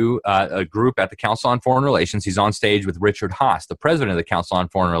to a group at the Council on Foreign Relations. He's on stage with Richard Haass, the president of the Council on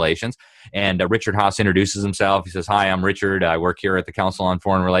Foreign Relations. And Richard Haass introduces himself. He says, "Hi, I'm Richard. I work here at the Council on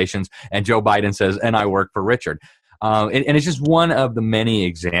Foreign Relations." And Joe Biden says, "And I work for Richard." And it's just one of the many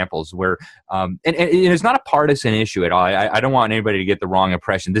examples where, and it's not a partisan issue at all. I don't want anybody to get the wrong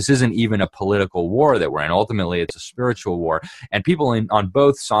impression. This isn't even a political war that we're in. Ultimately, it's a spiritual war. And people on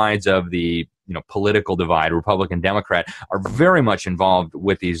both sides of the political divide, Republican, Democrat, are very much involved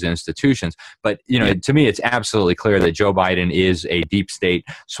with these institutions. But, to me, it's absolutely clear that Joe Biden is a deep state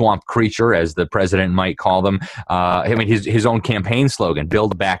swamp creature, as the president might call them. I mean, his own campaign slogan,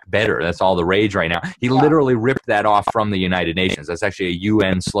 "Build Back Better," that's all the rage right now. He literally ripped that off from the United Nations. That's actually a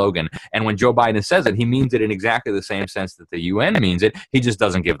UN slogan. And when Joe Biden says it, he means it in exactly the same sense that the UN means it. He just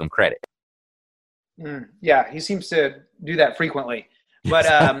doesn't give them credit. Yeah, he seems to do that frequently. But,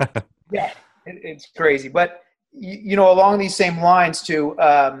 yeah. It's crazy. But, along these same lines too,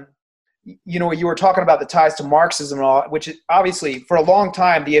 you were talking about the ties to Marxism and all, which is obviously for a long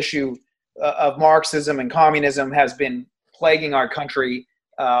time, the issue of Marxism and communism has been plaguing our country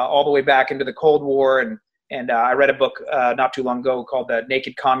all the way back into the Cold War. And I read a book not too long ago called The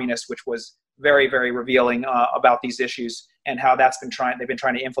Naked Communist, which was very, very revealing about these issues and how they've been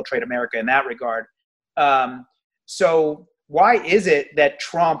trying to infiltrate America in that regard. So why is it that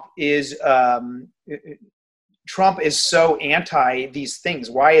Trump is so anti these things?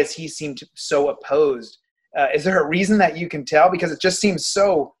 Why does he seem so opposed? Is there a reason that you can tell? Because it just seems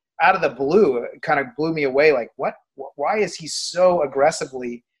so out of the blue. It kind of blew me away. Like, what? Why is he so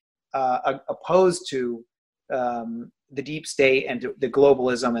aggressively opposed to the deep state and to the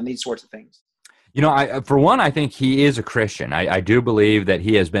globalism and these sorts of things? For one, I think he is a Christian. I do believe that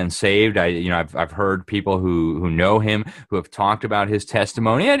he has been saved. I've heard people who know him who have talked about his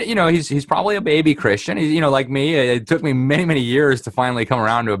testimony, and he's probably a baby Christian. He's like me. It took me many, many years to finally come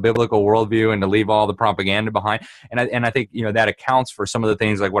around to a biblical worldview and to leave all the propaganda behind. And I think that accounts for some of the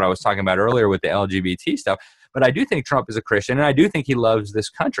things like what I was talking about earlier with the LGBT stuff. But I do think Trump is a Christian, and I do think he loves this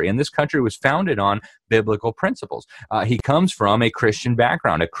country. And this country was founded on biblical principles. He comes from a Christian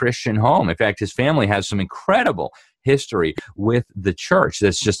background, a Christian home. In fact, his family has some incredible history with the church.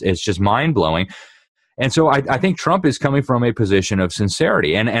 It's just mind-blowing. And so I think Trump is coming from a position of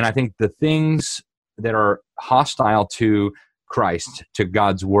sincerity. And I think the things that are hostile to Christ, to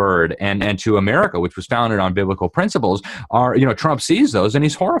God's word, and to America, which was founded on biblical principles, are, Trump sees those and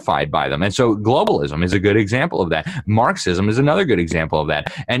he's horrified by them. And so globalism is a good example of that. Marxism is another good example of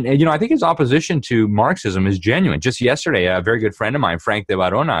that. And I think his opposition to Marxism is genuine. Just yesterday, a very good friend of mine, Frank de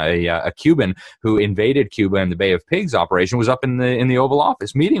Barona, a Cuban who invaded Cuba in the Bay of Pigs operation, was up in the Oval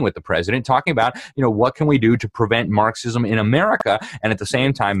Office meeting with the president, talking about, what can we do to prevent Marxism in America and at the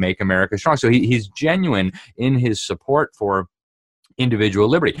same time make America strong. So he's genuine in his support for individual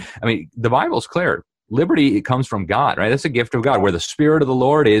liberty. I mean, the Bible's clear. Liberty, it comes from God, right? That's a gift of God. Where the Spirit of the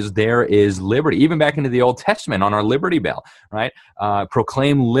Lord is, there is liberty. Even back into the Old Testament on our Liberty Bell, right?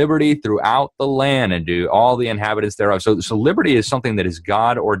 Proclaim liberty throughout the land and to all the inhabitants thereof. So liberty is something that is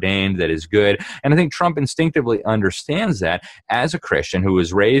God ordained, that is good. And I think Trump instinctively understands that as a Christian who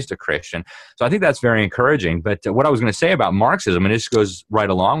was raised a Christian. So I think that's very encouraging. But what I was going to say about Marxism, and this goes right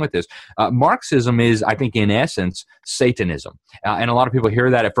along with this, Marxism is, I think, in essence, Satanism. And a lot of people hear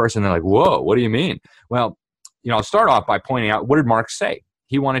that at first and they're like, whoa, what do you mean? Well, I'll start off by pointing out, what did Marx say?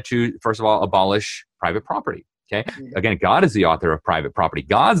 He wanted to, first of all, abolish private property. Okay. Again, God is the author of private property.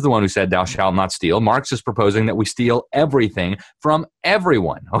 God's the one who said, "Thou shalt not steal." Marx is proposing that we steal everything from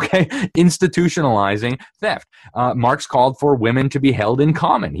everyone. Okay. Institutionalizing theft. Marx called for women to be held in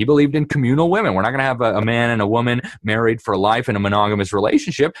common. He believed in communal women. We're not going to have a man and a woman married for life in a monogamous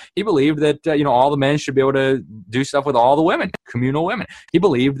relationship. He believed that, all the men should be able to do stuff with all the women, communal women. He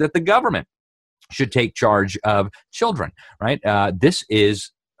believed that the government should take charge of children, right? This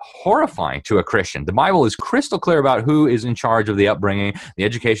is horrifying to a Christian. The Bible is crystal clear about who is in charge of the upbringing, the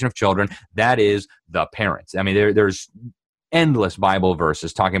education of children. That is the parents. I mean, there's endless Bible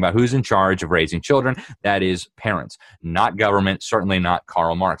verses talking about who's in charge of raising children. That is parents, not government, certainly not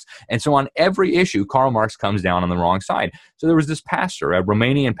Karl Marx. And so on every issue, Karl Marx comes down on the wrong side. So there was this pastor, a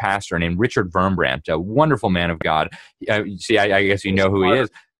Romanian pastor named Richard Wurmbrand, a wonderful man of God. See, I guess you know who he is.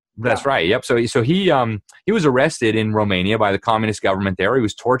 That's right. Yep. So he was arrested in Romania by the communist government there. He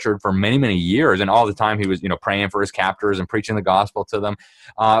was tortured for many, many years, and all the time he was, praying for his captors and preaching the gospel to them.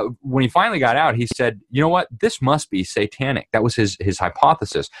 When he finally got out, he said, "You know what? This must be satanic." That was his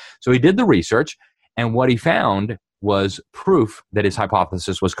hypothesis. So he did the research, and what he found was proof that his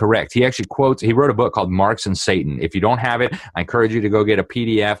hypothesis was correct. He actually he wrote a book called Marx and Satan. If you don't have it, I encourage you to go get a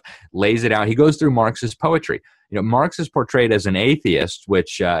PDF, lays it out. He goes through Marx's poetry. Marx is portrayed as an atheist,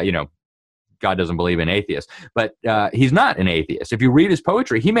 which, God doesn't believe in atheists. But he's not an atheist. If you read his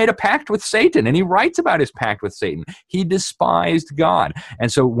poetry, he made a pact with Satan, and he writes about his pact with Satan. He despised God.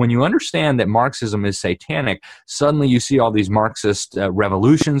 And so when you understand that Marxism is satanic, suddenly you see all these Marxist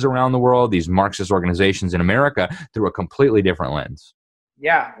revolutions around the world, these Marxist organizations in America, through a completely different lens.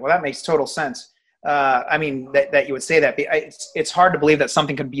 Yeah, well, that makes total sense. I mean, that you would say that. It's hard to believe that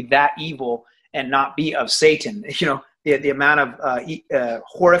something could be that evil and not be of Satan. You know, the amount of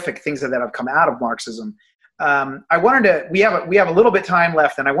horrific things that have come out of Marxism. I wanted to. We have a little bit time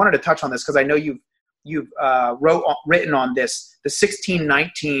left, and I wanted to touch on this because I know you've written on this, the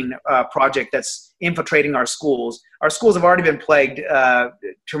 1619 project that's infiltrating our schools. Our schools have already been plagued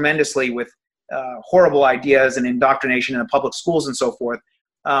tremendously with horrible ideas and indoctrination in the public schools and so forth.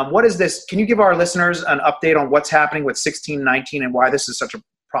 What is this? Can you give our listeners an update on what's happening with 1619 and why this is such a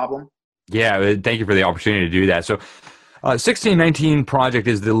problem? Yeah, thank you for the opportunity to do that. So 1619 Project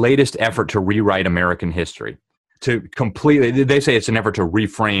is the latest effort to rewrite American history. To completely, they say it's an effort to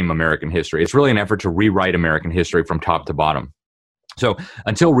reframe American history. It's really an effort to rewrite American history from top to bottom. So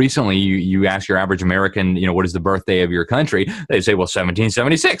until recently, you ask your average American, what is the birthday of your country? They say, well,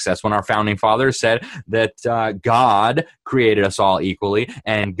 1776. That's when our founding fathers said that God created us all equally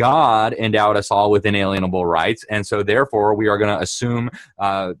and God endowed us all with inalienable rights. And so therefore, we are going to assume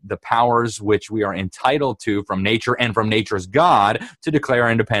the powers which we are entitled to from nature and from nature's God to declare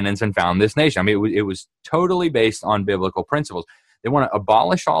independence and found this nation. I mean, it was totally based on biblical principles. They want to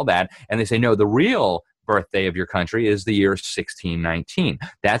abolish all that. And they say, no, the real birthday of your country is the year 1619.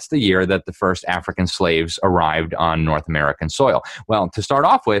 That's the year that the first African slaves arrived on North American soil. Well, to start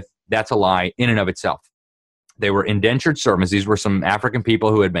off with, that's a lie in and of itself. They were indentured servants. These were some African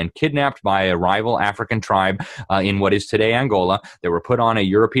people who had been kidnapped by a rival African tribe in what is today Angola. They were put on a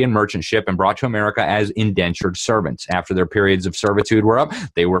European merchant ship and brought to America as indentured servants. After their periods of servitude were up,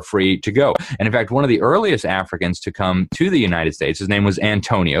 they were free to go. And in fact, one of the earliest Africans to come to the United States, his name was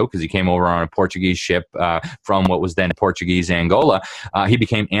Antonio, because he came over on a Portuguese ship from what was then Portuguese Angola. He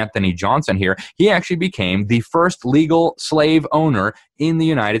became Anthony Johnson here. He actually became the first legal slave owner in the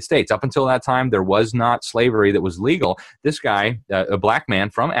United States. Up until that time, there was not slavery that was legal. This guy, a black man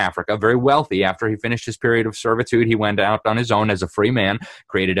from Africa, very wealthy, after he finished his period of servitude, he went out on his own as a free man,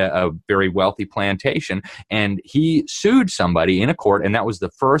 created a very wealthy plantation, and he sued somebody in a court, and that was the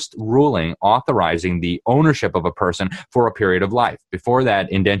first ruling authorizing the ownership of a person for a period of life. Before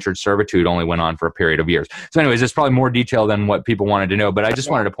that, indentured servitude only went on for a period of years. So anyways, it's probably more detail than what people wanted to know, but I just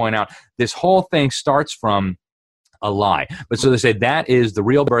wanted to point out this whole thing starts from a lie. But so they say that is the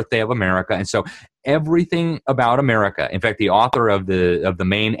real birthday of America. And so everything about America, in fact, the author of the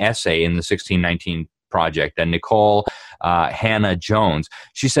main essay in the 1619 Project, and Nicole Hannah Jones,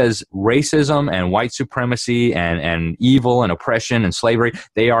 she says racism and white supremacy and evil and oppression and slavery,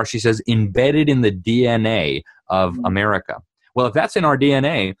 they are, she says, embedded in the DNA of America. Well, if that's in our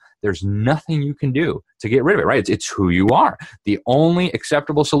DNA, there's nothing you can do to get rid of it, right? It's who you are. The only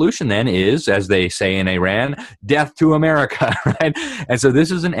acceptable solution then is, as they say in Iran, death to America, right? And so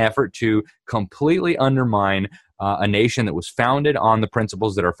this is an effort to completely undermine a nation that was founded on the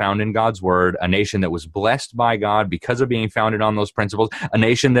principles that are found in God's word, a nation that was blessed by God because of being founded on those principles, a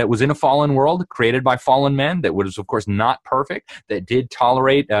nation that was in a fallen world created by fallen men that was, of course, not perfect, that did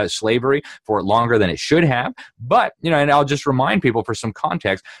tolerate slavery for longer than it should have. But, and I'll just remind people for some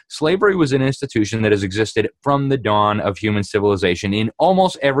context, slavery was an institution that has existed from the dawn of human civilization in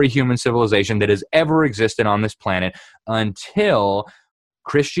almost every human civilization that has ever existed on this planet until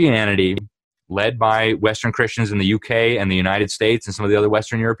Christianity, led by Western Christians in the UK and the United States and some of the other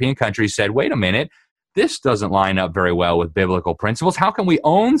Western European countries, said, wait a minute, this doesn't line up very well with biblical principles. How can we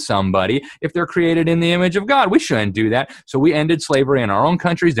own somebody if they're created in the image of God? We shouldn't do that. So we ended slavery in our own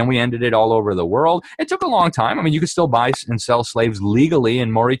countries, then we ended it all over the world. It took a long time. I mean, you could still buy and sell slaves legally in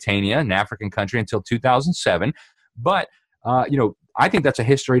Mauritania, an African country, until 2007. But, I think that's a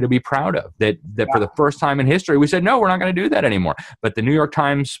history to be proud of, that for the first time in history, we said, no, we're not going to do that anymore. But the New York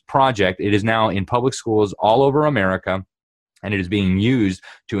Times Project, it is now in public schools all over America, and it is being used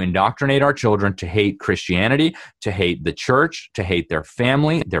to indoctrinate our children to hate Christianity, to hate the church, to hate their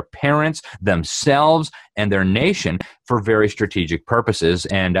family, their parents, themselves, and their nation for very strategic purposes.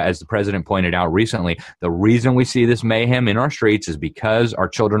 And as the president pointed out recently, the reason we see this mayhem in our streets is because our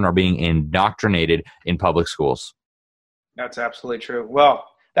children are being indoctrinated in public schools. That's absolutely true. Well,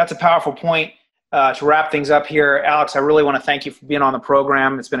 that's a powerful point. To wrap things up here, Alex, I really want to thank you for being on the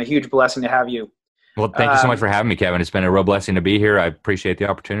program. It's been a huge blessing to have you. Well, thank you so much for having me, Kevin. It's been a real blessing to be here. I appreciate the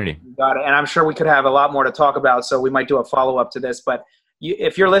opportunity. Got it. And I'm sure we could have a lot more to talk about, so we might do a follow-up to this. But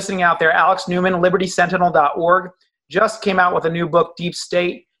if you're listening out there, Alex Newman, libertysentinel.org, just came out with a new book, Deep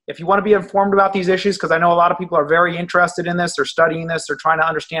State. if you want to be informed about these issues, because I know a lot of people are very interested in this, they're studying this, they're trying to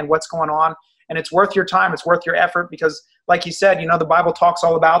understand what's going on, and it's worth your time, it's worth your effort, because like you said, the Bible talks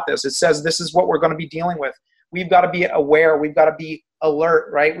all about this. It says this is what we're going to be dealing with. We've got to be aware. We've got to be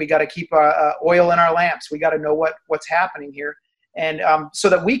alert, right? We got to keep oil in our lamps. We got to know what's happening here, and so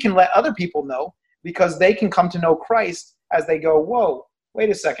that we can let other people know, because they can come to know Christ as they go, whoa, wait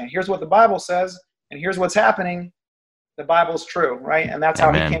a second, here's what the Bible says, and here's what's happening. The Bible's true, right? And that's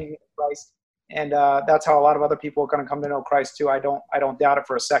how he came to know Christ, and that's how a lot of other people are going to come to know Christ too. I don't doubt it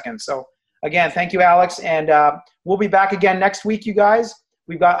for a second. So again, thank you, Alex, and we'll be back again next week, you guys.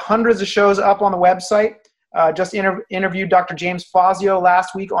 We've got hundreds of shows up on the website. Just interviewed Dr. James Fazio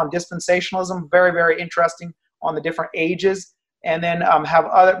last week on dispensationalism. Very, very interesting on the different ages. And then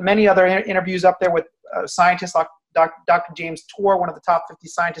have many other interviews up there with scientists like Dr. James Tour, one of the top 50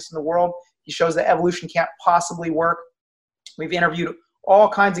 scientists in the world. He shows that evolution can't possibly work. We've interviewed all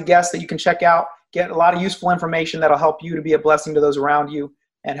kinds of guests that you can check out, get a lot of useful information that'll help you to be a blessing to those around you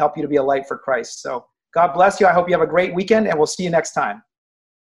and help you to be a light for Christ. So God bless you. I hope you have a great weekend, and we'll see you next time.